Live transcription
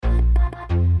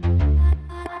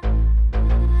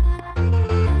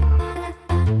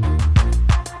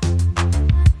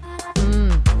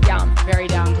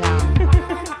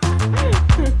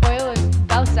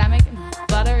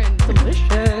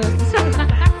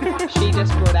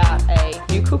just brought out a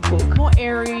new cookbook. More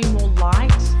airy, more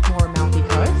light, more Amalfi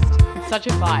Coast. It's such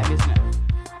a vibe, isn't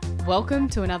it? Welcome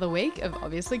to another week of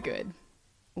Obviously Good.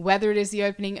 Whether it is the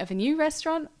opening of a new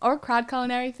restaurant or a crowd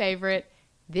culinary favourite,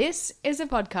 this is a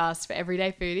podcast for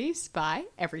everyday foodies by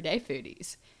everyday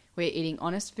foodies. We're eating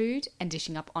honest food and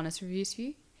dishing up honest reviews for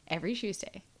you every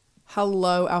Tuesday.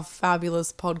 Hello, our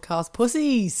fabulous podcast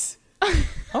pussies.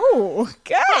 Oh,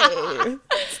 okay.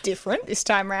 It's different this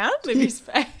time round. Libby's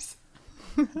face.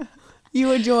 You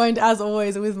are joined, as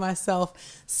always, with myself,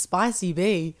 Spicy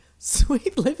B,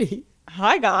 Sweet Libby,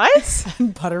 Hi, guys.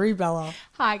 and Buttery Bella.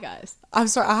 Hi, guys. I'm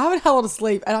sorry, I haven't had a lot of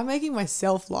sleep, and I'm making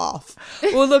myself laugh.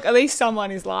 Well, look, at least someone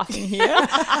is laughing here. Why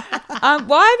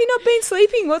have you not been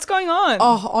sleeping? What's going on?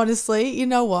 Oh, honestly, you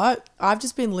know what? I've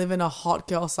just been living a hot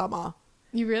girl summer.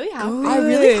 You really have.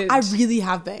 I really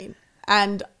have been.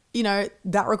 And, you know,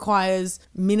 that requires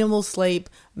minimal sleep,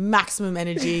 maximum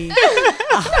energy.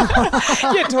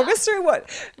 Yeah, talk us through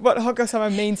what hot girl summer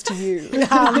means to you.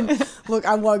 Look,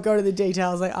 I won't go to the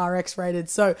details. They are X-rated.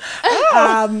 So,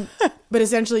 but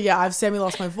essentially, yeah, I've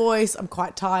semi-lost my voice. I'm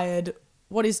quite tired.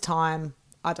 What is time?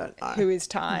 I don't know. Who is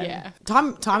time? Yeah.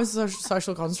 Time is a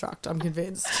social construct, I'm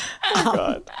convinced. Oh,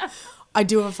 God. I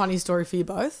do have a funny story for you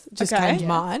both. Just Okay. came to Yeah.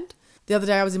 mind. The other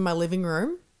day I was in my living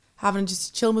room,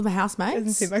 just chilling with my Doesn't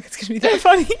housemates. seem like it's going to be that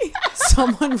funny.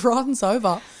 Someone runs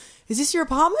over. Is this your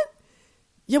apartment?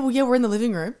 Yeah, we're in the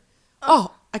living room.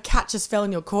 Oh, a cat just fell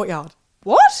in your courtyard.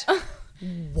 What?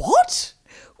 What?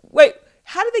 Wait,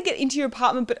 how did they get into your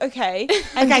apartment? But okay.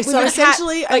 And Okay, was so the cat,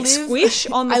 essentially, like squish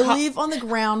on the I live on the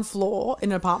ground floor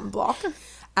in an apartment block, and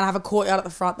I have a courtyard at the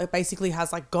front that basically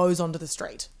has goes onto the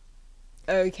street.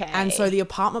 Okay. And so the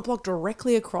apartment block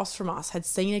directly across from us had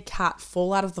seen a cat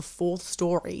fall out of the 4th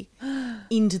story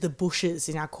into the bushes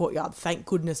in our courtyard. Thank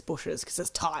goodness bushes, because it's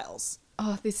tiles.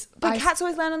 Oh, this. But cats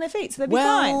always land on their feet, so they'd be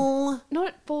fine. Well,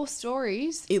 Not 4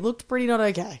 stories. it looked pretty not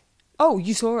okay. Oh,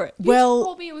 you saw it. Well,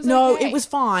 told me it was no, okay. it was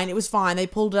fine. It was fine. They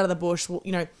pulled it out of the bush. Well,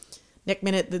 you know, next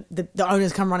minute the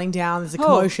owners come running down. There's a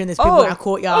commotion. There's people in our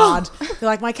courtyard. They're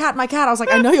like, my cat. I was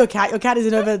like, I know your cat. Your cat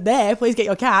isn't over there. Please get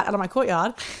your cat out of my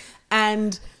courtyard.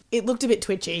 And it looked a bit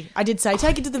twitchy. I did say,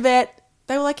 take it to the vet.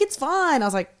 They were like, it's fine. I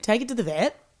was like, take it to the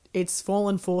vet. It's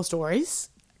fallen 4 stories.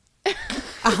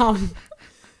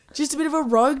 Just a bit of a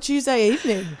rogue Tuesday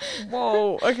evening.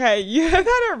 Whoa, okay. You have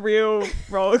had a real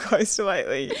roller coaster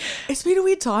lately. It's been a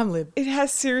weird time, Lib. It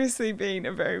has seriously been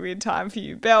a very weird time for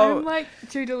you. Belle, I'm like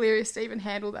too delirious to even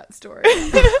handle that story.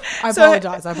 I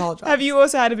apologise. have you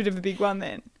also had a bit of a big one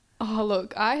then? Oh,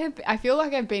 look, I feel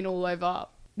like I've been all over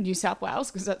New South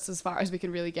Wales because that's as far as we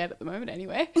can really get at the moment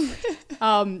anyway.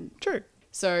 True.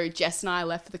 So Jess and I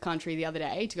left for the country the other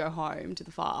day to go home to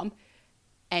the farm,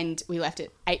 and we left at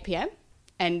 8 p.m.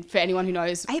 And for anyone who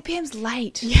knows, 8 p.m.'s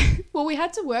late. well, we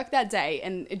had to work that day,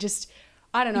 and it just,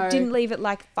 I don't know. You didn't leave at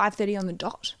like 5:30 on the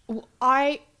dot? Well,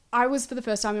 I was for the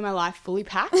first time in my life fully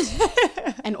packed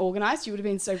and organised. You would have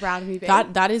been so proud of me.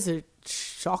 That is a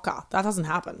shocker. That doesn't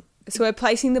happen. So we're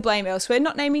placing the blame elsewhere,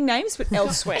 not naming names, but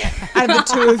elsewhere. Out of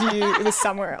the two of you, it was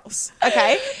somewhere else.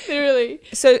 Okay. Literally.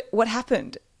 So what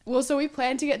happened? Well, so we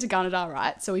planned to get to Gunnedah,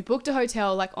 right? So we booked a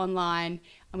hotel online,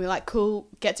 and we were like, cool,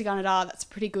 get to Gunnedah. That's a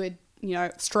pretty good, you know,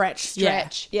 Stretch. Yeah.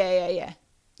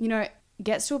 You know,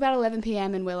 gets to about 11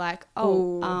 p.m. and we're like, I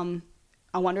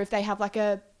wonder if they have like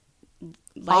a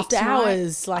late After tonight.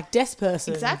 hours, like desk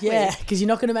person. Exactly. Yeah, because you're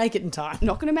not going to make it in time.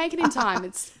 Not going to make it in time.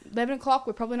 It's 11 o'clock.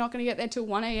 We're probably not going to get there till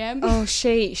 1 a.m. Oh,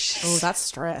 sheesh. Oh, that's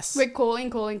stress. We're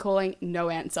calling, no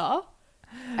answer.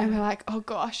 And we're like, oh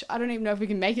gosh, I don't even know if we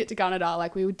can make it to Gunnedah.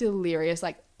 Like, we were delirious,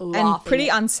 like laughing. And pretty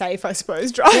unsafe, I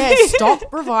suppose, driving. Yeah,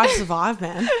 stop, revive, survive,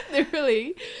 man.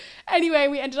 Literally. Anyway,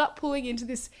 we ended up pulling into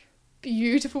this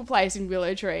beautiful place in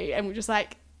Willow Tree, and we're just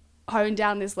like honed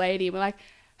down this lady, and we're like,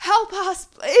 help us,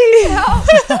 please, help.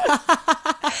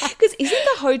 Because isn't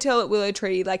the hotel at Willow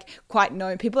Tree like quite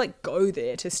known? People like go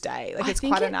there to stay. Like I it's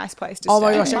think quite a it- nice place to Oh stay.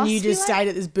 my gosh, It and you must be just like- stayed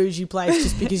at this bougie place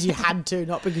just because you had to,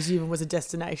 not because you even was a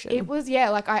destination. It was, yeah,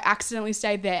 like I accidentally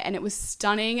stayed there, and it was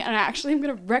stunning, and I actually am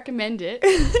going to recommend it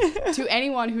to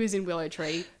anyone who is in Willow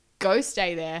Tree. Go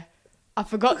stay there. I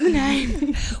forgot the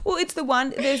name. Well, it's the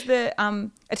one. There's the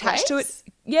attached to it. Grace?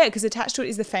 Yeah, because attached to it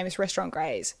is the famous restaurant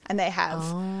Grays, and they have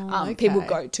okay. people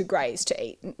go to Grays to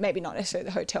eat. Maybe not necessarily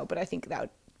the hotel, but I think that would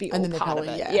be all And then they part of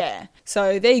probably- it. yeah.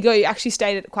 So there you go. You actually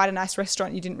stayed at quite a nice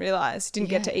restaurant. You didn't realise. Didn't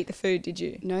get Yeah. to eat the food, did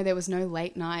you? No, there was no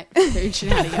late night food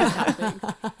shenanigans happening.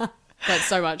 But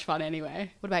so much fun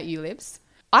anyway. What about you, Libs?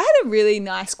 I had a really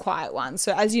nice quiet one.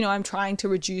 So as you know, I'm trying to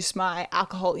reduce my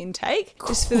alcohol intake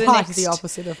just for the Quite next... the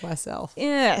opposite of myself.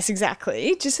 Yes,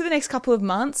 exactly. Just for the next couple of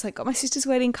months. Like, got my sister's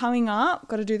wedding coming up.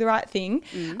 Got to do the right thing.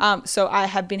 So I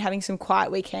have been having some quiet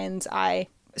weekends. I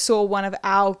saw one of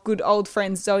our good old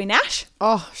friends, Zoe Nash.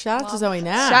 Oh, shout out to Zoe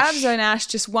Nash. Shout out to Zoe Nash.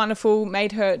 Just wonderful.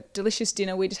 Made her delicious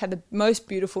dinner. We just had the most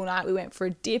beautiful night. We went for a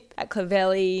dip at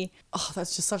Clavelli. Oh,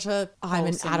 that's just such a I'm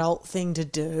Wholesome. an adult thing to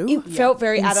do. It felt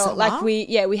very In adult. summer? Like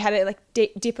we had it like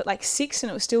dip at like 6 and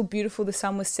it was still beautiful. The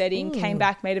sun was setting. Came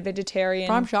back, made a vegetarian.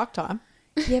 Prime shark time.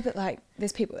 Yeah, but like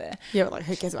there's people there. Yeah, but like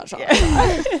who cares about sharks?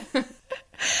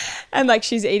 And like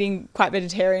she's eating quite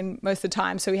vegetarian most of the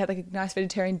time. So we had like a nice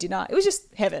vegetarian dinner. It was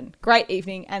just heaven. Great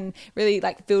evening and really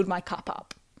like filled my cup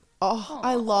up. Oh,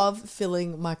 I love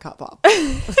filling my cup up.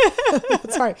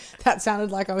 Sorry, that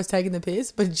sounded like I was taking the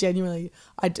piss, but genuinely,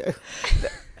 I do.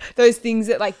 Those things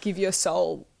that like give your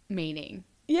soul. Meaning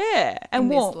Yeah. And in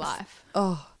warmth. this life.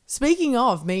 Oh, speaking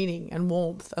of meaning and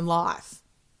warmth and life,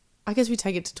 I guess we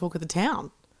take it to Talk of the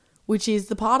Town, which is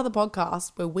the part of the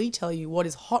podcast where we tell you what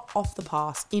is hot off the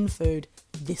pass in food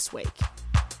this week.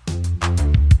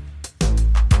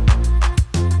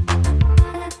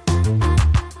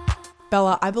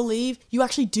 Bella, I believe you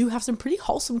actually do have some pretty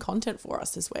wholesome content for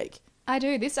us this week. I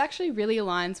do. This actually really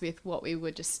aligns with what we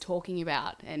were just talking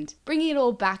about and bringing it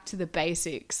all back to the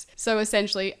basics. So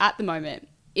essentially, at the moment,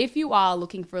 if you are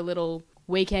looking for a little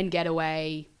weekend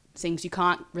getaway, things you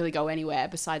can't really go anywhere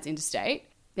besides interstate,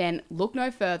 then look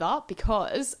no further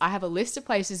because I have a list of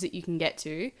places that you can get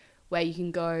to where you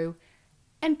can go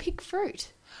and pick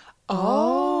fruit.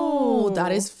 Oh,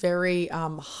 that is very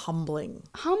humbling.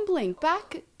 Humbling.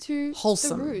 Back to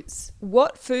Wholesome. the roots.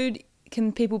 What food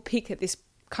can people pick at this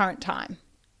current time?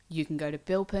 You can go to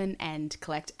Bilpin and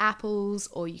collect apples,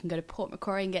 or you can go to Port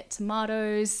Macquarie and get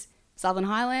tomatoes, Southern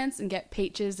Highlands and get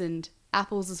peaches and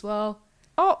apples as well.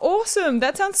 Oh, awesome.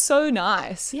 That sounds so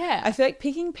nice. Yeah. I feel like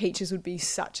picking peaches would be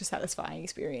such a satisfying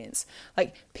experience.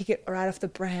 Like pick it right off the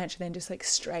branch and then just like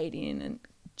straight in and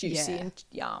juicy Yeah. and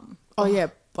yum. Oh, yeah,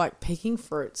 like picking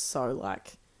fruit's so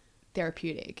like...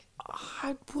 Therapeutic.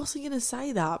 I wasn't going to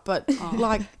say that, but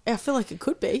like I feel like it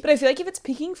could be. But I feel like if it's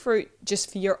picking fruit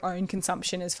just for your own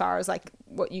consumption, as far as like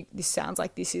this sounds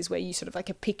like this is where you sort of like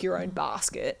a pick your own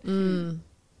basket.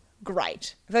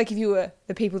 Great. I feel like if you were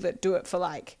the people that do it for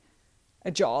like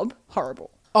a job,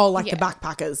 horrible. Oh, like Yeah. the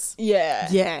backpackers. Yeah.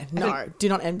 Yeah, no, do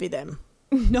not envy them.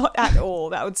 Not at all.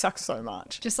 That would suck so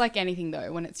much. Just like anything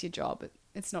though, when it's your job,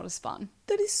 it's not as fun.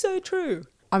 That is so true.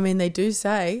 I mean, they do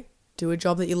say do a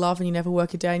job that you love and you never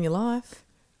work a day in your life.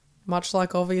 Much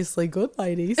like obviously good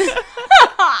ladies.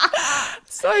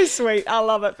 So sweet. I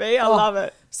love it, B. I love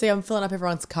it. See, I'm filling up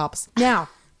everyone's cups. Now,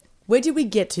 where did we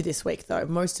get to this week though,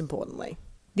 most importantly?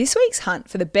 This week's hunt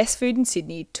for the best food in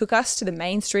Sydney took us to the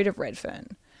main street of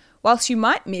Redfern. Whilst you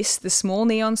might miss the small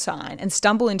neon sign and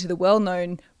stumble into the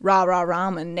well-known Ra Ra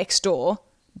Ramen next door,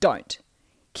 don't.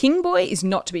 King Boy is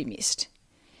not to be missed.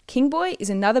 King Boy is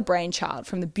another brainchild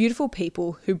from the beautiful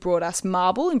people who brought us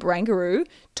marble in Barangaroo,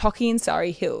 Toki in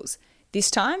Surrey Hills. This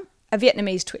time, a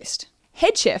Vietnamese twist.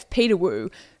 Head chef Peter Wu,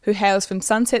 who hails from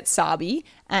Sunset Sabi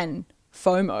and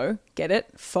FOMO, get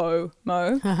it?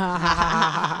 FOMO.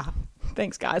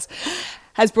 Thanks, guys.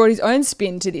 Has brought his own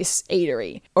spin to this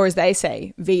eatery, or as they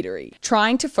say, veatery,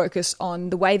 trying to focus on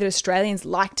the way that Australians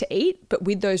like to eat, but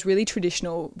with those really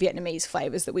traditional Vietnamese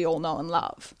flavours that we all know and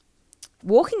love.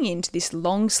 Walking into this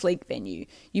long, sleek venue,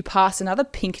 you pass another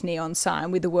pink neon sign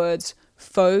with the words,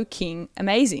 Pho King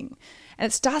Amazing, and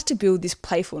it starts to build this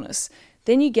playfulness.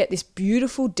 Then you get this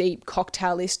beautiful, deep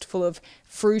cocktail list full of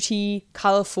fruity,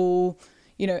 colourful,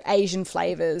 Asian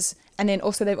flavours. And then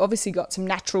also they've obviously got some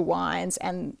natural wines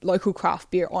and local craft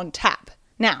beer on tap.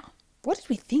 Now, what did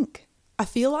we think? I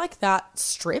feel like that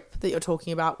strip that you're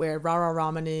talking about where Ra Ra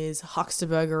Ramen is, Huckster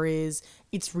Burger is,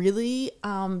 it's really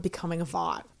becoming a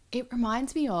vibe. It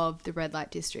reminds me of the Red Light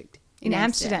District In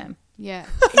Amsterdam. Yeah.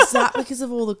 Is that because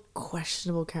of all the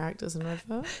questionable characters in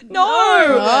Redfern?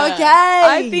 No! Okay.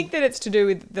 I think that it's to do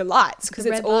with the lights because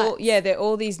The it's red all, lights. they're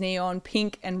all these neon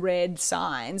pink and red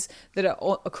signs that are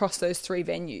all across those three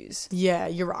venues. Yeah,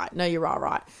 you're right. No, you are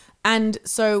right. And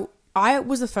so I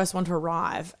was the first one to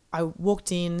arrive. I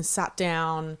walked in, sat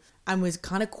down, and was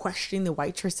kind of questioning the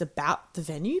waitress about the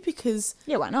venue because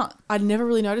Yeah, why not? I'd never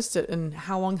really noticed it and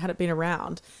how long had it been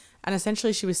around. And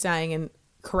essentially she was saying, and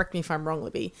correct me if I'm wrong,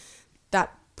 Libby,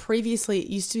 that previously it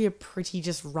used to be a pretty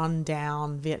just run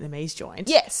down Vietnamese joint.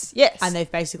 Yes, yes. And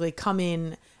they've basically come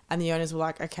in and the owners were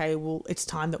like, okay, well, it's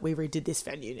time that we redid this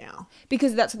venue now.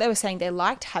 Because that's what they were saying. They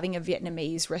liked having a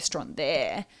Vietnamese restaurant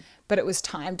there, but it was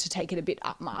time to take it a bit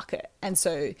upmarket. And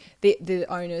so the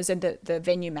owners and the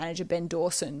venue manager, Ben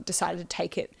Dawson, decided to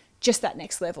take it just that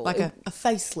next level. Like a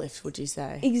facelift, would you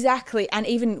say? Exactly. And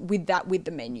even with that, with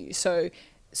the menu. So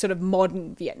sort of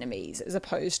modern Vietnamese as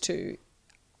opposed to...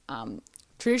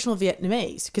 traditional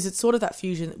Vietnamese, because it's sort of that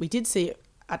fusion that we did see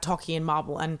at Toki and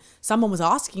Marble. And someone was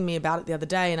asking me about it the other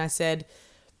day, and I said...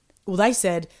 Well, they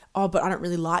said, oh, but I don't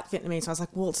really like Vietnamese. So I was like,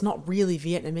 well, it's not really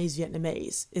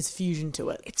Vietnamese. It's fusion to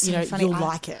it. It's so funny. You'll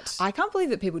like it. I can't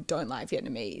believe that people don't like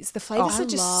Vietnamese. The flavours I are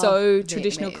just love so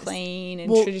traditional, Vietnamese. clean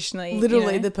and Well, traditionally... literally,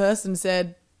 you know. the person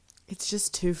said, it's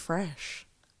just too fresh.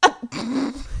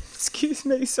 Excuse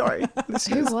me, sorry.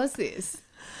 Who was this?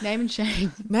 Name and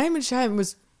shame. Name and shame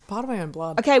was part of my own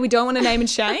blood. Okay, we don't want to name and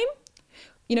shame.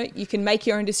 You know, you can make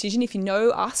your own decision. If you know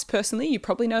us personally, you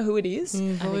probably know who it is. I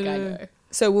think I know.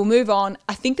 So we'll move on.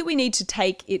 I think that we need to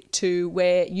take it to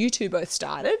where you two both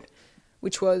started,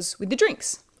 which was with the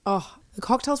drinks. Oh, the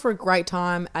cocktails were a great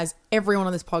time, as everyone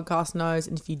on this podcast knows.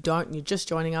 And if you don't, and you're just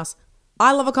joining us,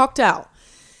 I love a cocktail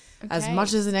as Okay.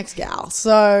 much as the next gal.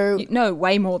 So No,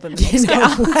 way more than the next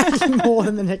gal. way more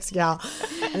than the next gal.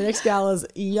 And the next gal is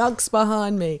yucks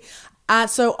behind me.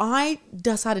 So I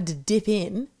decided to dip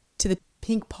in to the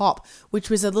Pink Pop, which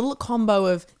was a little combo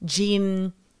of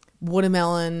gin,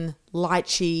 watermelon,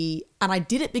 lychee. And I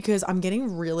did it because I'm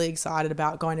getting really excited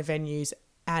about going to venues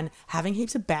and having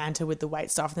heaps of banter with the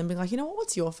wait staff and then being like, you know what,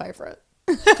 what's your favourite?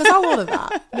 Because I order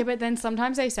that. Yeah, but then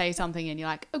sometimes they say something and you're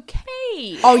like,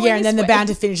 okay. Oh, going yeah. And then this the way.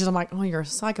 banter finishes. I'm like, oh, you're a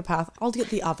psychopath. I'll get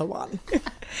the other one.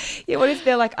 Yeah, what if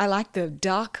they're like, I like the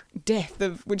dark death,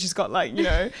 which has got like, you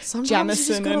know, Sometimes you just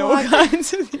Jameson and gotta all like-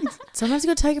 kinds of things. Sometimes you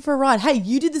got to take it for a ride. Hey,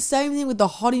 you did the same thing with the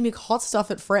Hottie McHot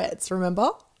stuff at Fred's,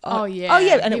 remember? Oh, yeah. Oh,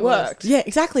 yeah, and it was. worked. Yeah,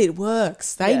 exactly. It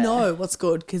works. They Yeah. know what's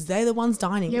good because they're the ones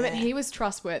dining Yeah, there. but he was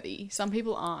trustworthy. Some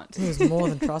people aren't. He was more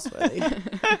than trustworthy.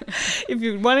 If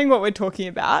you're wondering what we're talking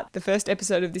about, the first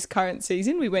episode of this current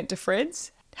season, we went to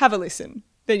Fred's. Have a listen.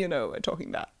 Then you'll know what we're talking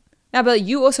about. Now, Bella,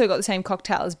 you also got the same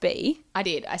cocktail as B. I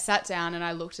did. I sat down and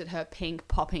I looked at her pink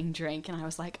popping drink and I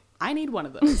was like, I need one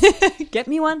of those. Get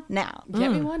me one now.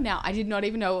 Get me one now. I did not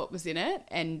even know what was in it.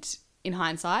 And in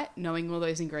hindsight, knowing all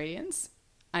those ingredients,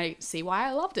 I see why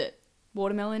I loved it.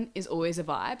 Watermelon is always a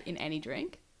vibe in any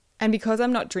drink. And because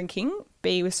I'm not drinking,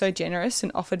 B was so generous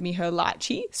and offered me her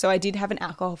lychee. So I did have an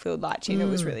alcohol-filled lychee and it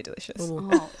was really delicious.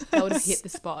 Oh, that would have hit the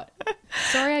spot.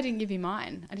 Sorry I didn't give you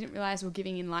mine. I didn't realise we were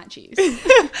giving in lychees.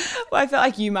 Well, I felt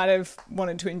like you might have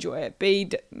wanted to enjoy it. B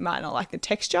might not like the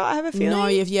texture, I have a feeling. No,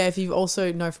 if you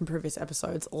also know from previous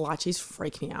episodes, lychees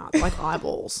freak me out like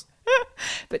eyeballs.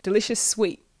 But delicious,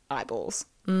 sweet eyeballs.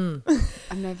 I'm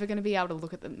never going to be able to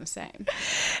look at them the same.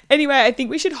 Anyway, I think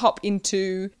we should hop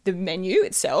into the menu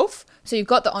itself. So you've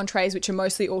got the entrees, which are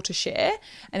mostly all to share.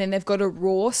 And then they've got a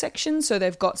raw section. So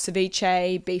they've got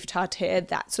ceviche, beef tartare,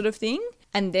 that sort of thing.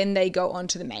 And then they go on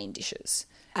to the main dishes.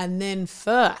 And then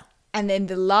pho. And then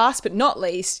the last but not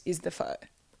least is the pho.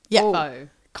 Yeah. Oh, Pho.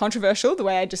 controversial the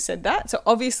way I just said that. So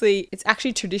obviously it's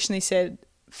actually traditionally said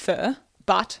pho,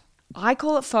 but I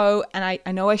call it pho, and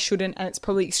I know I shouldn't, and it's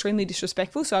probably extremely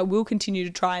disrespectful, so I will continue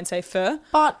to try and say pho.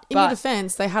 But in your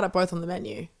defense, they had it both on the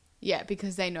menu. Yeah,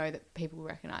 because they know that people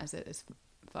recognise it as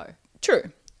pho.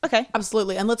 True. Okay.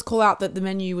 Absolutely. And let's call out that the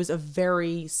menu was a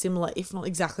very similar, if not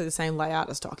exactly the same layout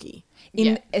as Toki.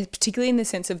 Particularly in the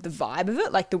sense of the vibe of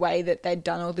it, like the way that they'd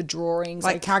done all the drawings.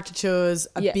 Like caricatures,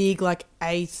 a Yeah. big like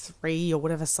A3 or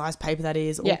whatever size paper that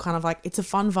is, all Yeah. kind of like, it's a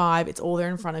fun vibe. It's all there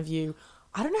in front of you.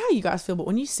 I don't know how you guys feel, but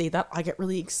when you see that, I get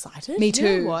really excited. Me You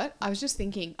too. know what? I was just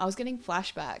thinking, I was getting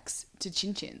flashbacks to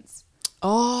Chin Chins.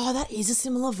 Oh, that is a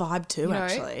similar vibe too, You know,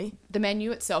 actually. the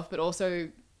menu itself, but also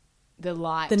the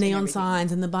light. The and neon everything.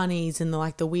 signs and the bunnies and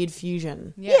the weird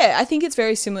fusion. Yeah, I think it's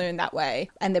very similar in that way.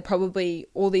 And they're probably,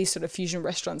 all these sort of fusion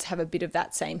restaurants have a bit of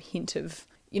that same hint of,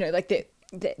 you know, like they're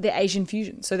Asian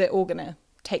fusion. So they're all going to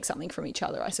take something from each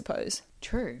other, I suppose.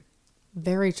 True.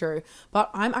 Very true.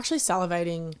 But I'm actually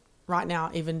salivating right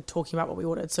now, even talking about what we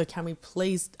ordered. So can we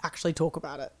please actually talk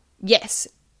about it? Yes.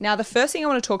 Now, the first thing I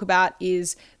want to talk about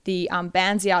is the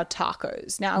Ban Xiao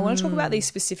tacos. Now, I want to talk about these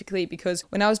specifically because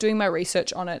when I was doing my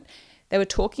research on it, they were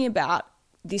talking about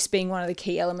this being one of the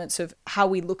key elements of how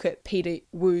we look at Peter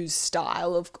Wu's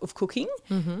style of cooking.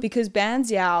 Because Ban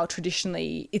Xiao,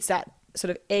 traditionally, it's that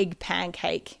sort of egg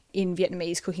pancake in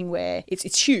Vietnamese cooking where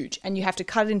it's huge and you have to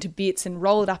cut it into bits and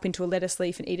roll it up into a lettuce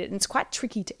leaf and eat it. And it's quite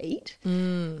tricky to eat.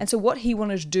 And so what he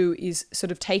wanted to do is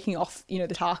sort of taking off, you know,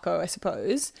 the taco, I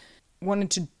suppose,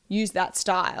 wanted to use that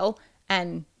style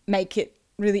and make it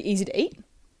really easy to eat.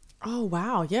 Oh,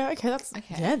 wow. Yeah, okay.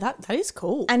 Yeah, that is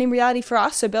cool. And in reality for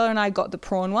us, so Bella and I got the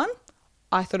prawn one.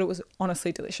 I thought it was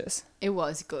honestly delicious. It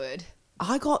was good.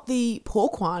 I got the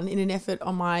pork one in an effort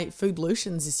on my food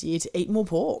lutions this year to eat more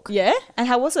pork. Yeah? And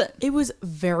how was it? It was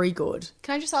very good.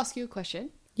 Can I just ask you a question?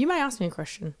 You may ask me a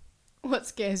question. What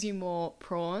scares you more,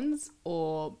 prawns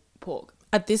or pork?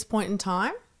 At this point in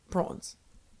time, prawns.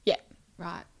 Yeah.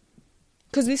 Right.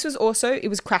 Because this was also, it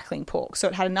was crackling pork. So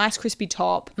it had a nice crispy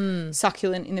top,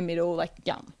 succulent in the middle, like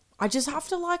yum. I just have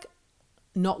to like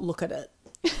not look at it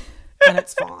and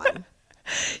it's fine.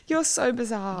 You're so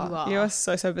bizarre. You are. You're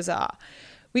so bizarre.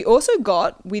 We also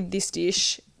got with this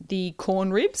dish the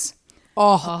corn ribs.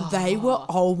 Oh, they were,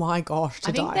 oh my gosh, to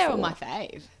I think die they for. were my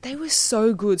fave. They were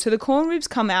so good. So the corn ribs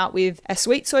come out with a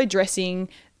sweet soy dressing,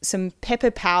 some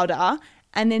pepper powder,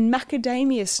 and then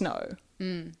macadamia snow.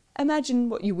 Imagine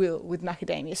what you will with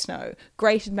macadamia snow.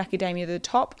 Grated macadamia at the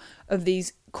top of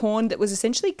these corn that was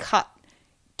essentially cut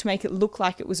to make it look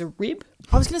like it was a rib.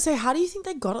 I was going to say, how do you think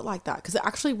they got it like that? Because it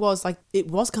actually was like, it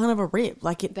was kind of a rib.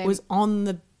 Like it was on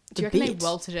the Do you reckon bit. they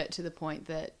welted it to the point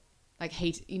that, like,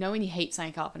 heat? You know when you heat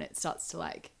something up and it starts to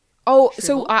like. Oh,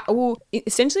 Shrivel?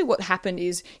 essentially what happened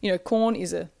is, corn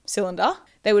is a cylinder.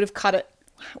 They would have cut it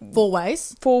 4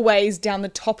 ways. 4 ways down the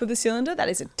top of the cylinder. That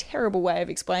is a terrible way of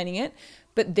explaining it.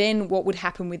 But then what would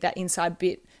happen with that inside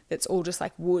bit that's all just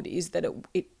like wood is that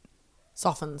it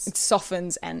Softens.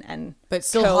 softens and But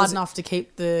still curls. hard enough to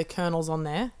keep the kernels on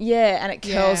there. Yeah, and it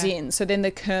curls Yeah. in. So then the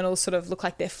kernels sort of look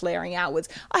like they're flaring outwards.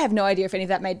 I have no idea if any of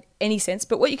that made any sense,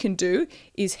 but what you can do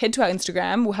is head to our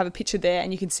Instagram. We'll have a picture there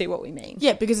and you can see what we mean.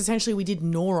 Yeah, because essentially we did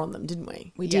gnaw on them, didn't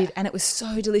we? We Yeah. did, and it was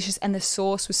so delicious, and the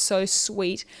sauce was so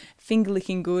sweet, finger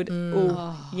licking good.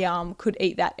 Ooh, yum! Could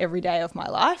eat that every day of my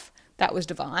life. That was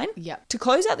divine. Yep. To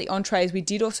close out the entrees, we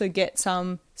did also get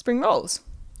some spring rolls.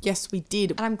 Yes, we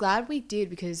did. And I'm glad we did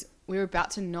because we were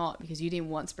about to not because you didn't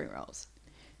want spring rolls.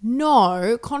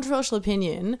 No, controversial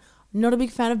opinion. Not a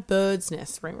big fan of bird's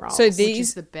nest spring rolls. So Which is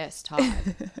these, the best type.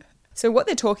 so what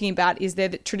they're talking about is they're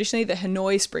traditionally the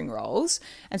Hanoi spring rolls,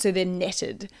 and so they're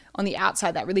netted on the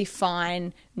outside, that really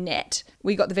fine net.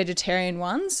 We got the vegetarian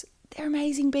ones. They're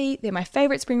amazing, B. They're my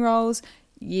favourite spring rolls.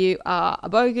 You are a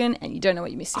bogan and you don't know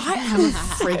what you're missing. I am a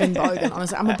friggin' bogan,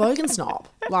 honestly. I'm a bogan snob.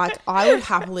 Like, I would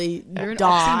happily You're an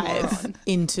dive oxymoron.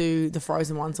 into the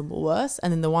frozen ones in Woolworths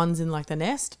and then the ones in, like, the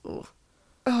nest. Ooh.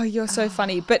 Oh, you're so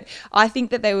funny. But I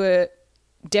think that they were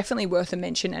definitely worth a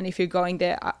mention. And if you're going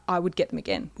there, I would get them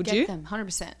again. Would Get you? them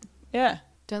 100%. Yeah.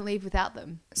 Don't leave without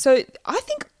them. So I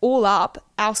think all up,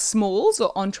 our smalls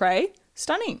or entree,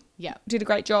 stunning. Yeah. Did a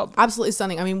great job. Absolutely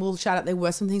stunning. I mean, we'll shout out, there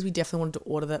were some things we definitely wanted to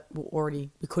order that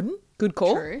we couldn't. Good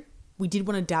call. True. We did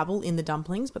want to dabble in the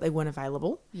dumplings, but they weren't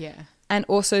available. Yeah. And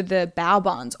also the bao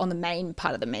buns on the main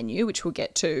part of the menu, which we'll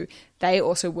get to, they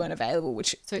also weren't available,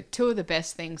 which So two of the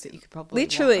best things that you could probably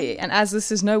literally, and as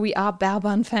listeners know, we are bao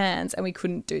bun fans and we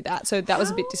couldn't do that. So that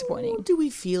was a bit disappointing. How do we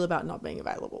feel about not being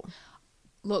available?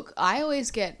 Look, I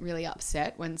always get really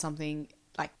upset when something,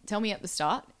 like, tell me at the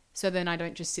start, so then I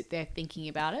don't just sit there thinking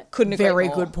about it. Couldn't agree Very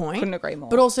more. good point. Couldn't agree more.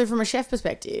 But also from a chef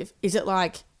perspective, is it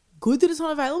like good that it's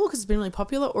not available because it's been really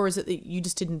popular, or is it that you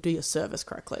just didn't do your service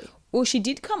correctly? Well, she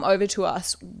did come over to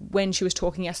us when she was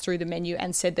talking us through the menu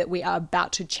and said that we are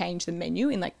about to change the menu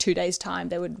in like 2 days' time.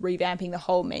 They were revamping the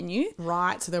whole menu.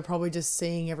 Right, so they're probably just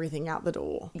seeing everything out the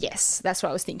door. Yes, that's what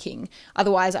I was thinking.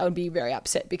 Otherwise, I would be very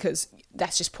upset because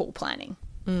that's just poor planning.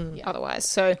 Otherwise,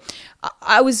 so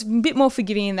I was a bit more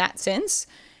forgiving in that sense.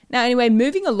 Now, anyway,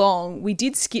 moving along, we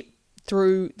did skip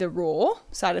through the raw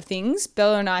side of things.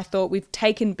 Bella and I thought we've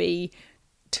taken B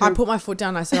to... I put my foot down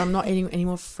and I said, I'm not eating any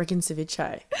more freaking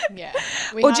ceviche. Yeah.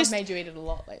 We Or have just- made you eat it a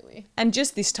lot lately. And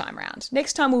just this time round.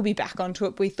 Next time we'll be back onto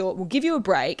it. We thought we'll give you a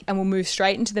break and we'll move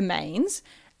straight into the mains.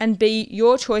 And B,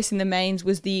 your choice in the mains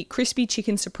was the crispy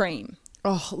chicken supreme.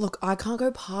 Oh, look, I can't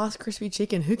go past crispy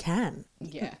chicken. Who can?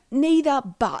 Yeah. Neither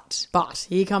but. But,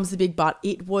 here comes the big but.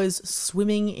 It was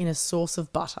swimming in a sauce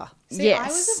of butter. See, Yes. I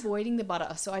was avoiding the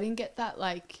butter, so I didn't get that,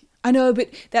 like... I know, but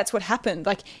that's what happened.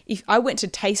 Like, if I went to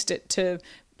taste it to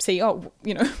see,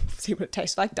 see what it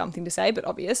tastes like, dumb thing to say, but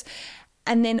obvious.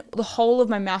 And then the whole of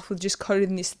my mouth was just coated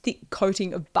in this thick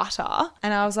coating of butter.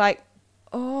 And I was like,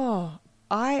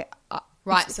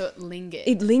 Right, so it lingered.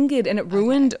 it lingered and it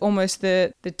ruined almost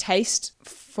the taste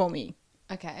for me.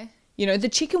 Okay. You know, the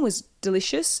chicken was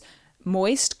delicious,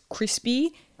 moist,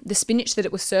 crispy. The spinach that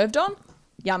it was served on,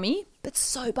 yummy, but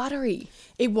so buttery.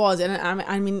 It was, and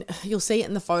I mean, you'll see it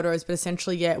in the photos, but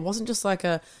essentially, yeah, it wasn't just like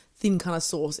a thin kind of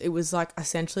sauce. It was like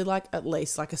essentially like at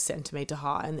least like a centimetre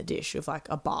high in the dish of like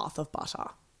a bath of butter.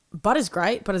 Butter's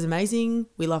great, butter's amazing.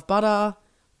 We love butter,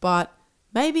 but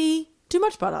maybe too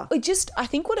much butter. I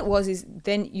think what it was is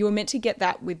then you were meant to get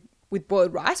that with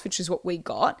boiled rice, which is what we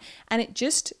got, and it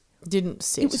just Didn't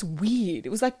sit. It was weird. It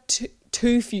was like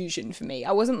too fusion for me.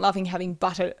 I wasn't loving having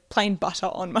plain butter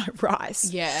on my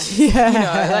rice. Yeah. You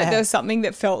know, like there was something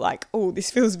that felt like, oh,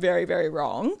 this feels very, very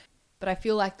wrong. But I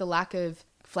feel like the lack of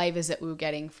flavours that we were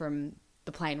getting from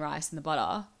the plain rice and the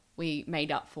butter, we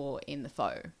made up for in the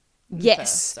pho.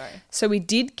 Yes. So we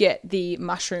did get the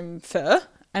mushroom pho,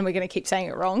 and we're going to keep saying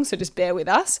it wrong, so just bear with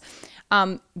us.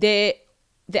 They're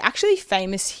actually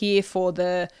famous here for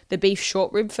the beef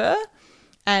short rib pho.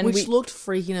 And which looked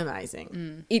freaking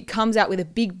amazing. It comes out with a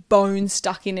big bone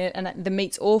stuck in it, and the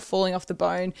meat's all falling off the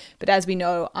bone. But as we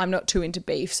know, I'm not too into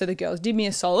beef, so the girls did me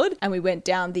a solid, and we went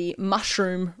down the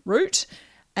mushroom route.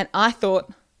 And I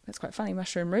thought, that's quite funny,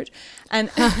 mushroom route. And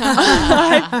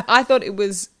I thought it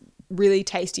was really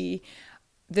tasty.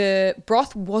 The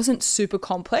broth wasn't super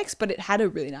complex, but it had a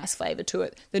really nice flavour to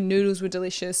it. The noodles were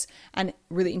delicious and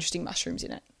really interesting mushrooms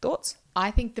in it. Thoughts? I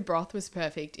think the broth was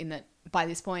perfect in that by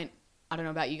this point, I don't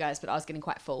know about you guys, but I was getting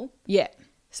quite full. Yeah.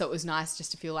 So it was nice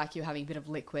just to feel like you're having a bit of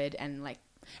liquid and like,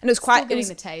 and it was quite getting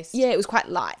the taste. Yeah, it was quite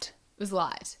light. It was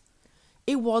light.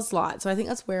 It was light. So I think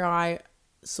that's where I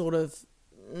sort of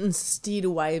steered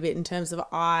away a bit in terms of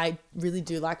I really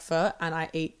do like pho and I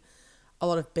eat a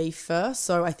lot of beef pho.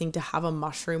 So I think to have a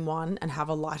mushroom one and have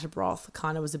a lighter broth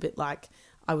kind of was a bit like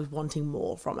I was wanting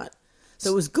more from it. So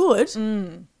it was good,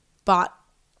 but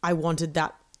I wanted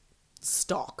that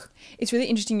stock. It's really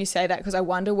interesting you say that, because I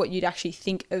wonder what you'd actually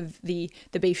think of the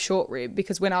beef short rib,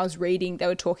 because when I was reading, they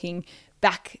were talking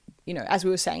back, you know, as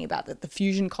we were saying about the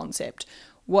fusion concept,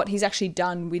 what he's actually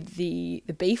done with the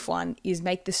beef one is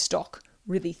make the stock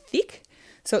really thick.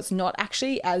 So it's not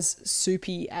actually as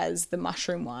soupy as the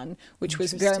mushroom one, which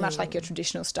was very much like your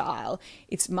traditional style.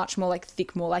 It's much more like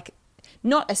thick, more like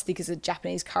not as thick as a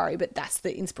Japanese curry, but that's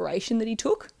the inspiration that he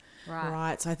took.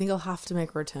 Right. So I think I'll have to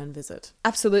make a return visit.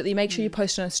 Absolutely. Make sure you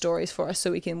post on our stories for us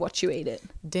so we can watch you eat it.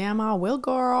 Damn, I will,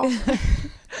 girl.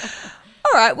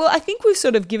 All right. Well, I think we've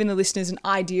sort of given the listeners an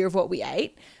idea of what we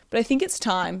ate, but I think it's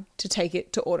time to take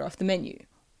it to Order Off the Menu.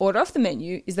 Order Off the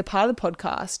Menu is the part of the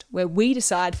podcast where we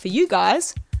decide for you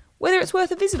guys whether it's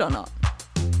worth a visit or not.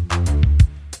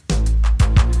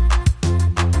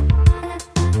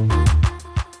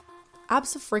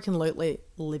 Abso-freaking-lutely,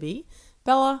 Libby.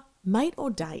 Bella, mate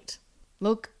or date?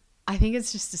 Look, I think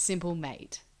it's just a simple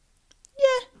mate.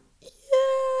 Yeah.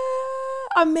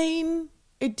 I mean,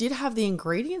 it did have the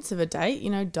ingredients of a date, you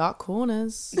know, dark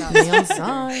corners, neon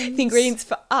signs. The ingredients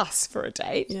for us for a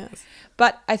date. Yes.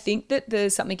 But I think that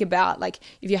there's something about, like,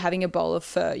 if you're having a bowl of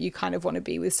pho, you kind of want to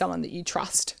be with someone that you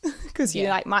trust, because you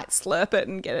like might slurp it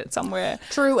and get it somewhere.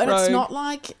 True, and rogue. it's not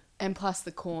like... And plus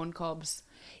the corn cobs.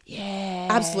 Yeah.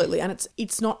 Absolutely, and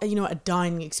it's not, you know, a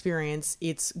dining experience,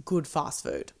 it's good fast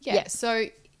food. Yeah. So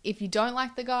if you don't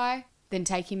like the guy, then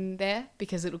take him there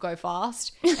because it'll go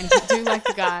fast. And if you do like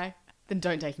the guy, then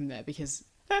don't take him there because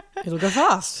It'll go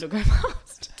fast. it'll go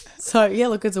fast. So, yeah,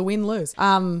 look, it's a win-lose.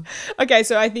 Okay,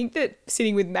 so I think that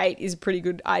sitting with mate is a pretty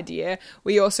good idea.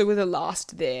 We also were the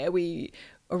last there. We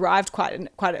arrived quite an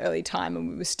early time and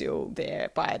we were still there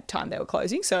by the time they were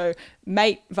closing. So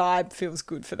mate vibe feels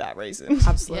good for that reason.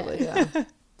 Absolutely, yeah.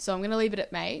 So I'm going to leave it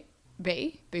at mate.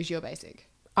 B, bougie or basic?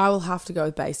 I will have to go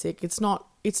with basic. It's not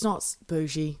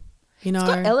bougie, you know. It's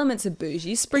got elements of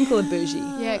bougie, sprinkle of bougie.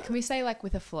 Yeah, can we say like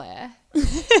with a flair?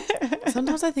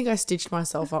 Sometimes I think I stitched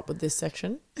myself up with this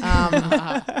section.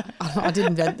 I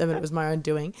didn't invent them, and it was my own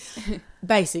doing.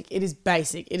 Basic. It is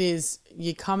basic. It is,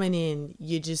 you're coming in,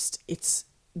 it's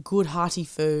good hearty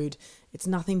food. It's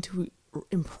nothing to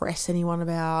impress anyone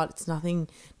about. It's nothing,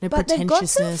 no But they've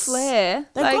pretentiousness. got some flair.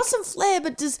 They've got some flair,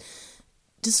 but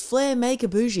does flair make a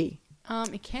bougie?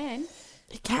 It can.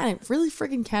 It can. It really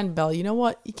freaking can, Belle. You know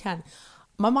what? You can.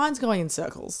 My mind's going in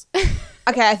circles.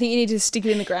 Okay, I think you need to stick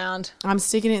it in the ground. I'm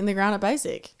sticking it in the ground at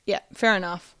basic. Yeah, fair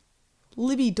enough.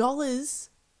 Libby dollars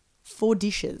for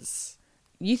dishes.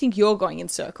 You think you're going in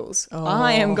circles.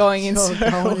 I am going in you're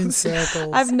circles. going in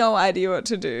circles. I have no idea what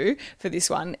to do for this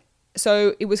one.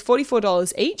 So it was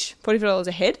 $44 each, $44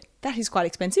 a head. That is quite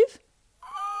expensive.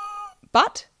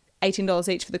 But $18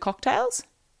 each for the cocktails.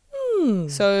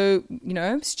 So, you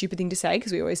know, stupid thing to say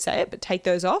because we always say it, but take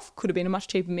those off. Could have been a much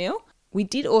cheaper meal. We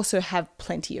did also have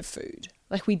plenty of food.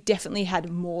 Like, we definitely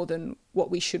had more than what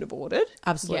we should have ordered.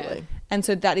 Absolutely. Yeah. And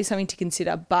so that is something to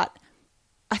consider. But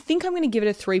I think I'm going to give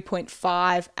it a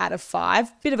 3.5 out of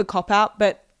 5. Bit of a cop-out,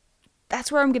 but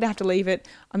that's where I'm going to have to leave it.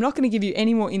 I'm not going to give you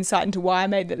any more insight into why I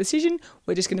made that decision.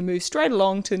 We're just going to move straight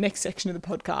along to the next section of the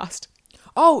podcast.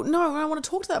 Oh, no, I want to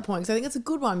talk to that point because I think it's a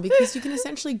good one because you can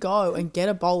essentially go and get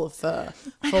a bowl of pho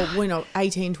for, you know,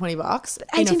 $18, $20.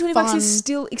 18, $20 is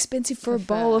still expensive for a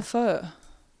bowl of pho.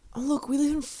 Oh, look, we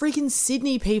live in freaking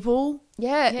Sydney, people.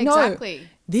 Yeah, Yeah, no. exactly.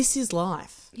 This is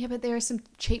life. Yeah, but there are some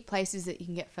cheap places that you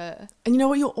can get fur. And you know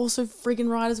what? You're also friggin'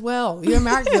 right as well. You're in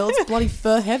Marrickville. It's bloody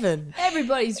fur heaven.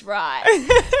 Everybody's right.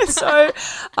 So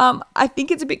I think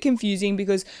it's a bit confusing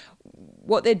because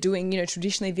what they're doing,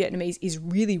 traditionally Vietnamese is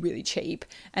really, really cheap.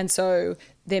 And so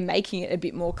they're making it a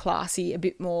bit more classy, a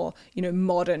bit more,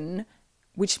 modern,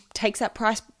 which takes that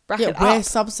price bracket Yeah, we're up.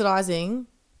 subsidising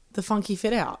the funky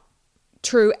fit out.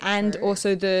 True, and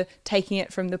also the taking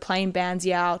it from the plain Ban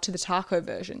Ziao to the taco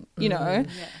version, Yeah.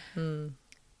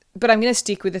 But I'm going to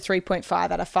stick with the 3.5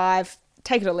 out of 5.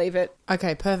 Take it or leave it.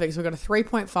 Okay, perfect. So we've got a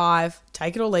 3.5,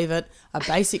 take it or leave it, a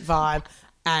basic vibe,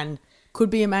 and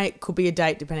could be a mate, could be a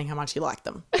date, depending how much you like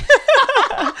them.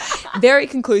 Very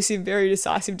conclusive, very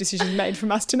decisive decisions made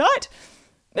from us tonight.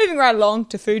 Moving right along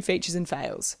to food features and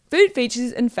fails. Food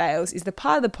features and fails is the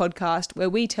part of the podcast where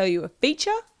we tell you a feature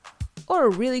or a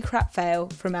really crap fail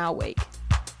from our week.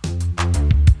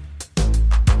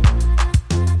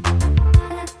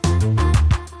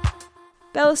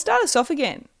 Bella, start us off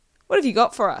again. What have you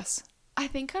got for us? I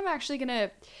think I'm actually going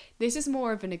to... This is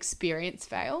more of an experience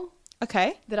fail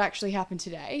Okay. that actually happened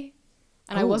today.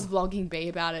 And I was vlogging B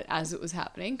about it as it was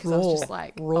happening because I was just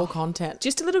like... raw content.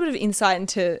 Just a little bit of insight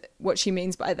into what she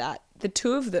means by that. The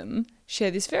two of them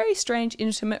share this very strange,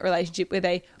 intimate relationship where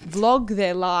they vlog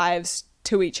their lives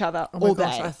to each other Oh my all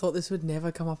gosh, day. I thought this would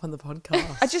never come up on the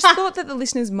podcast. I just thought that the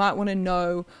listeners might want to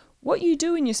know what you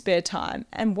do in your spare time,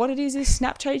 and what it is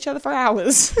Snapchat each other for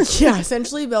hours. Yeah,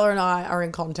 essentially Bella and I are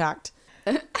in contact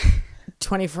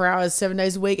 24 hours, 7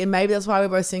 days a week, and maybe that's why we're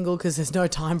both single, because there's no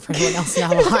time for anyone else in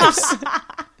our lives.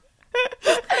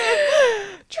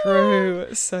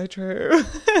 True, so true.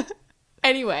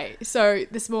 Anyway, so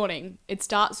this morning, it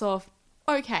starts off,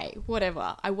 okay,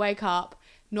 whatever. I wake up,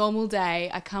 normal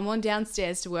day. I come on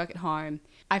downstairs to work at home.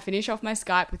 I finish off my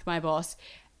Skype with my boss.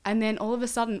 And then all of a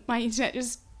sudden, my internet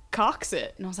just cocks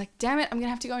it. And I was like, damn it, I'm going to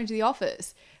have to go into the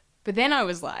office. But then I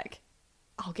was like,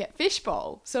 I'll get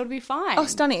fishbowl, so it'll be fine. Oh,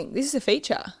 stunning. This is a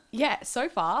feature. Yeah, so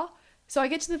far. So I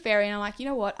get to the ferry and I'm like, you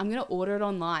know what? I'm going to order it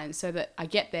online so that I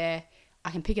get there, I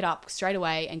can pick it up straight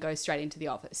away and go straight into the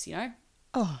office,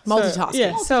 Oh,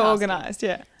 Multitasking. So, so Multitasking. organised,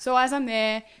 yeah. So as I'm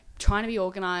there trying to be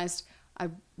organised, I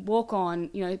walk on,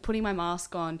 putting my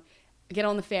mask on, I get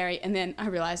on the ferry, and then I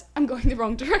realise I'm going the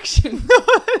wrong direction.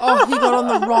 Oh, he got on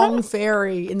the wrong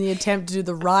ferry in the attempt to do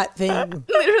the right thing.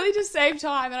 Literally to save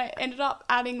time, and I ended up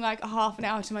adding like a half an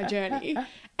hour to my journey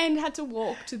and had to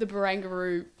walk to the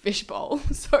Barangaroo fishbowl.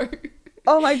 So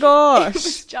Oh my it gosh.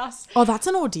 was just, Oh, that's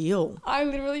an ordeal. I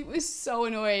literally was so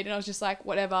annoyed, and I was just like,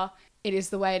 whatever, it is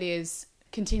the way it is,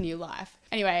 continue life.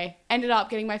 Anyway, ended up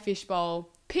getting my fishbowl,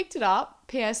 picked it up.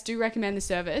 P.S. do recommend the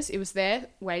service. It was there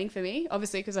waiting for me,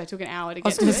 obviously, because I took an hour to I get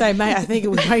was to going it. to say, mate, I think it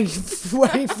was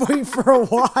waiting for you for a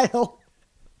while.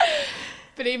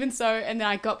 But even so, and then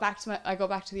I got back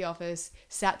to the office,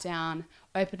 sat down,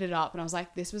 opened it up, and I was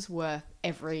like, this was worth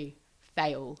every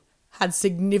fail. Had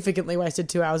significantly wasted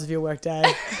 2 hours of your workday.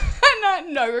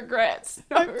 No regrets.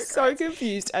 No I'm regrets. so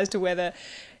confused as to whether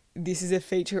this is a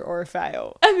feature or a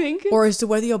fail. I think. Or as to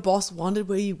whether your boss wondered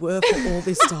where you were for all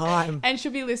this time. And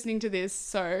she'll be listening to this,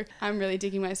 so I'm really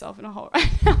digging myself in a hole right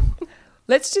now.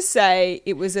 Let's just say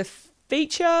it was a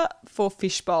feature for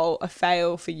Fishbowl, a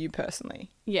fail for you personally.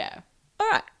 Yeah. All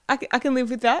right, I can live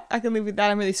with that. I'm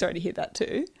really sorry to hear that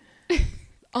too.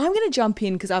 I'm going to jump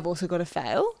in because I've also got a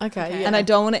fail. Okay, yeah. And I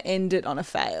don't want to end it on a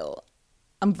fail.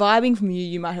 I'm vibing from you.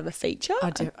 You might have a feature.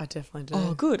 I definitely do.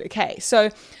 Oh, good. Okay. So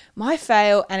my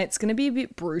fail, and it's going to be a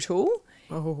bit brutal,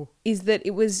 is that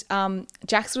it was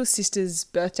Jack's little sister's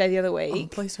birthday the other Oh, week.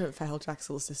 please don't fail Jack's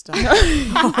little sister.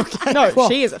 No, cool.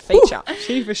 she is a feature.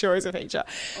 She for sure is a feature.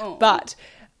 But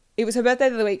it was her birthday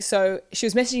the other week, so she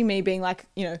was messaging me being like,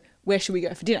 where should we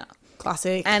go for dinner?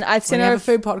 Classic. And I'd sent when you her have a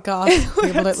food podcast,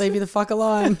 people don't leave you the fuck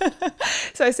alone.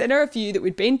 So I sent her a few that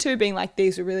we'd been to, being like,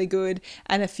 these were really good,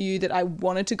 and a few that I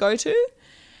wanted to go to.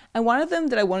 And one of them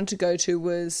that I wanted to go to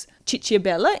was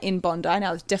Cicciabella in Bondi.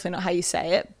 Now, that's definitely not how you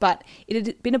say it, but it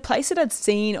had been a place that I'd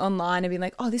seen online and been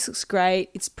like, oh, this looks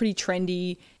great. It's pretty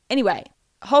trendy. Anyway,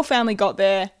 whole family got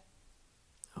there.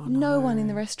 Oh, No one in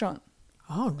the restaurant.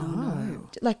 Oh, no.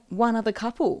 Like one other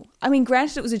couple. I mean,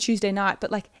 granted it was a Tuesday night,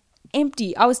 but like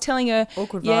empty. I was telling her,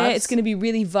 Awkward yeah, vibes. it's going to be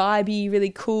really vibey, really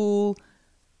cool.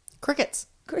 Crickets.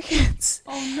 Crickets.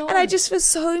 Oh, no. And I just was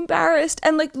so embarrassed.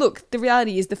 And like, look, the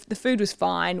reality is the food was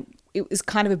fine. It was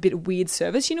kind of a bit of weird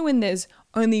service. When there's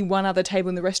only one other table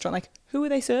in the restaurant, like who are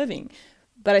they serving?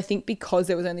 But I think because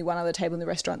there was only one other table in the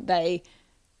restaurant, they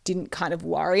didn't kind of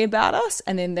worry about us.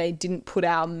 And then they didn't put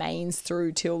our mains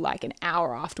through till like an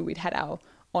hour after we'd had our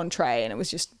entree. And it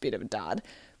was just a bit of a dud.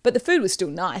 But the food was still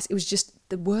nice. It was just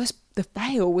the worst the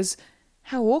fail was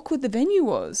how awkward the venue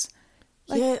was.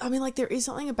 Yeah, I mean, like, there is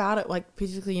something about it, like,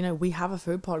 particularly, you know, we have a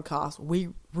food podcast, we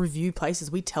review places,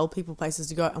 we tell people places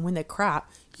to go, and when they're crap,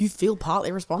 you feel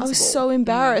partly responsible. I was so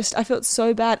embarrassed. I felt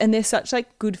so bad. And they're such,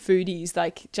 like, good foodies,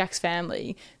 like Jack's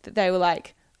family, that they were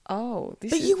like, oh,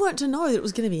 this But is... you weren't to know that it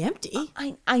was going to be empty.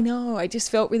 I know. I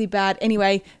just felt really bad.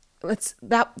 Anyway, that's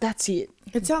it.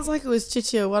 It sounds like it was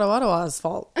Chichia Wadawadawa's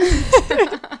fault.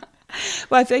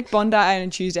 Well, I think Bondi on a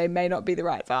Tuesday may not be the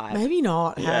right vibe. Maybe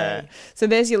not. Yeah. Hey. So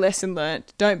there's your lesson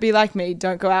learnt. Don't be like me.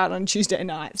 Don't go out on Tuesday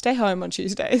night. Stay home on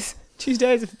Tuesdays.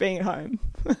 Tuesdays are for being at home.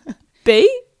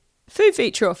 B, food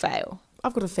feature or fail?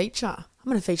 I've got a feature. I'm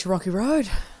going to feature Rocky Road.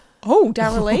 Oh,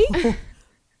 Darrell Lee?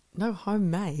 No,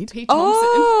 homemade. Pete Thompson.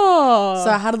 Oh.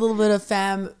 So I had a little bit of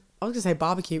I was going to say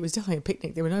barbecue. It was definitely a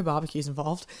picnic. There were no barbecues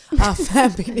involved.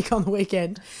 Fam picnic on the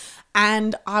weekend.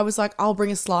 And I was like, I'll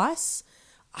bring a slice.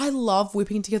 I love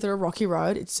whipping together a Rocky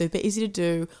Road. It's super easy to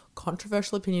do.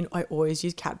 Controversial opinion, I always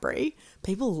use Cadbury.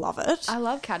 People love it. I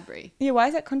love Cadbury. Yeah, why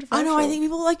is that controversial? I know, I think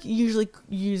people like usually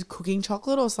use cooking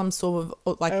chocolate or some sort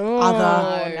of like Oh,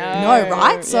 other... no.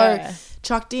 Right? So Yeah.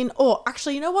 chucked in. Or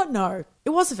actually, you know what? No, it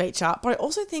was a feature. But I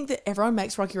also think that everyone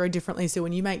makes Rocky Road differently. So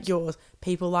when you make yours,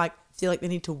 people like feel like they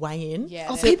need to weigh in. Yeah.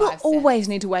 Oh, they're people 5 cents. always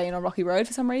need to weigh in on Rocky Road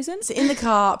for some reason. So in the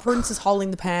car, Prudence is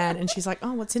holding the pan and she's like,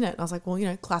 oh, what's in it? And I was like, well, you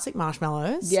know, classic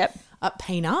marshmallows. Yep.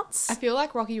 Peanuts. I feel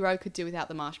like Rocky Road could do without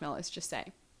the marshmallows, just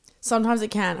say. Sometimes it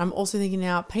can. I'm also thinking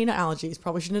now, peanut allergies.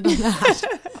 Probably shouldn't have done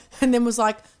that. And then was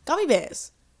like, gummy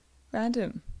bears.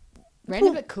 Random.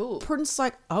 Random but cool. Prudence is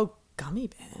like, oh, gummy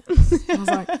bears. I was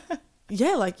like,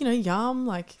 yeah, like, you know, yum,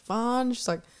 like fun. She's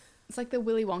like, It's like the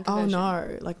Willy Wonka oh, version.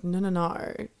 no. Like,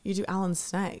 no. You do Alan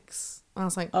Snakes. And I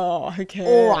was like, Oh, who cares?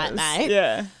 all right, mate.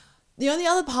 Yeah. The only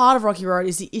other part of Rocky Road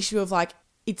is the issue of like,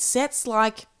 it sets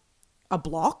like a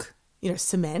block, you know,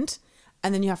 cement,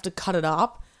 and then you have to cut it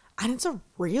up. And it's a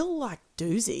real like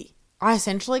doozy. I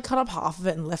essentially cut up half of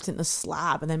it and left it in the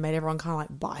slab and then made everyone kind of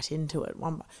like bite into it.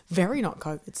 Very not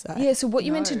COVID safe. Yeah, so what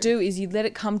you meant to No. do is you let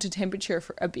it come to temperature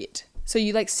for a bit. So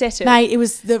you like set it. Mate, it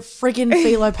was the friggin'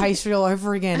 phyllo pastry all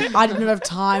over again. I didn't have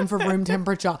time for room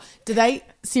temperature. Do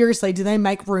they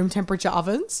make room temperature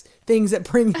ovens? Things that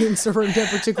bring things to room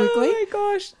temperature quickly? Oh my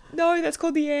gosh. No, that's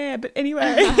called the air. But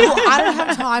anyway. Well, I don't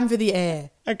have time for the air.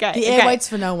 Okay, The air okay. waits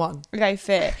for no one. Okay,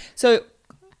 fair. So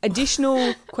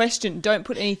additional question, don't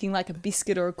put anything like a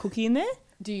biscuit or a cookie in there.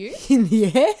 Do you? In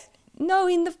the air? No,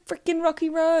 in the freaking Rocky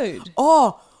Road.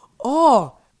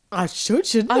 Oh, I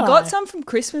shouldn't I got some from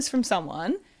Christmas from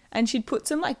someone and she'd put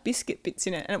some like biscuit bits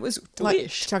in it and it was like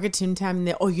delish. chuck a Tim Tam in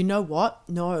there. Oh, you know what?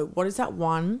 No, what is that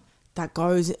one that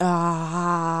goes Wheatons.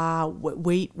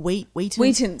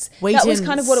 That was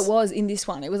kind of what it was in this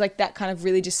one. It was like that kind of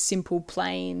really just simple,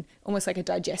 plain, almost like a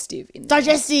digestive in there.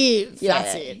 Digestive. Yeah,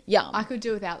 That's it. Yum. I could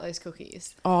do without those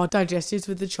cookies. Oh, digestives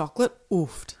with the chocolate.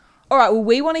 Oofed. All right, well,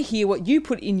 we want to hear what you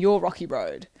put in your Rocky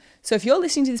Road. So if you're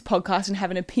listening to this podcast and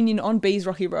have an opinion on B's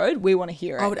Rocky Road, we want to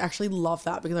hear it. I would actually love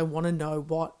that because I want to know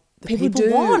what the People people,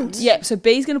 do want. Yeah, so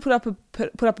B's going to put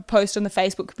up a post on the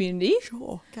Facebook community,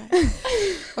 Sure. Okay.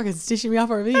 Okay, stitching me up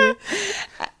over here.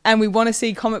 and we want to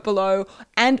see comment below,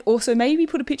 and also maybe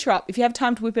put a picture up. If you have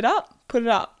time to whip it up, put it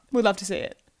up. We'd love to see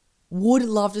it. Would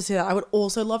love to see that. I would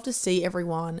also love to see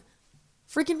everyone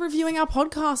freaking reviewing our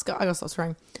podcast. I gotta stop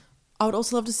swearing. I would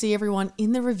also love to see everyone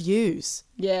in the reviews.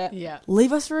 Yeah. Yeah.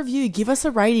 Leave us a review. Give us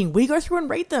a rating. We go through and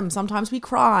read them. Sometimes we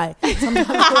cry. Sometimes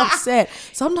we're upset.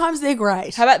 Sometimes they're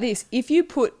great. How about this? If you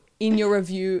put in your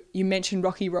review, you mention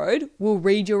Rocky Road, we'll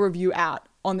read your review out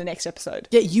on the next episode.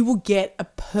 Yeah, you will get a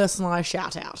personalised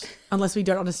shout out. Unless we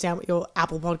don't understand what your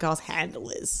Apple Podcast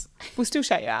handle is. We'll still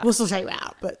shout you out. We'll still shout you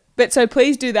out, but But so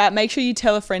please do that. Make sure you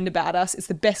tell a friend about us. It's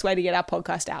the best way to get our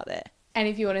podcast out there. And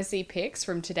if you want to see pics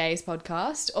from today's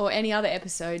podcast or any other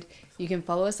episode, you can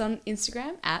follow us on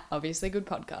Instagram at Obviously Good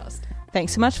Podcast.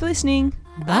 Thanks so much for listening.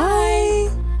 bye.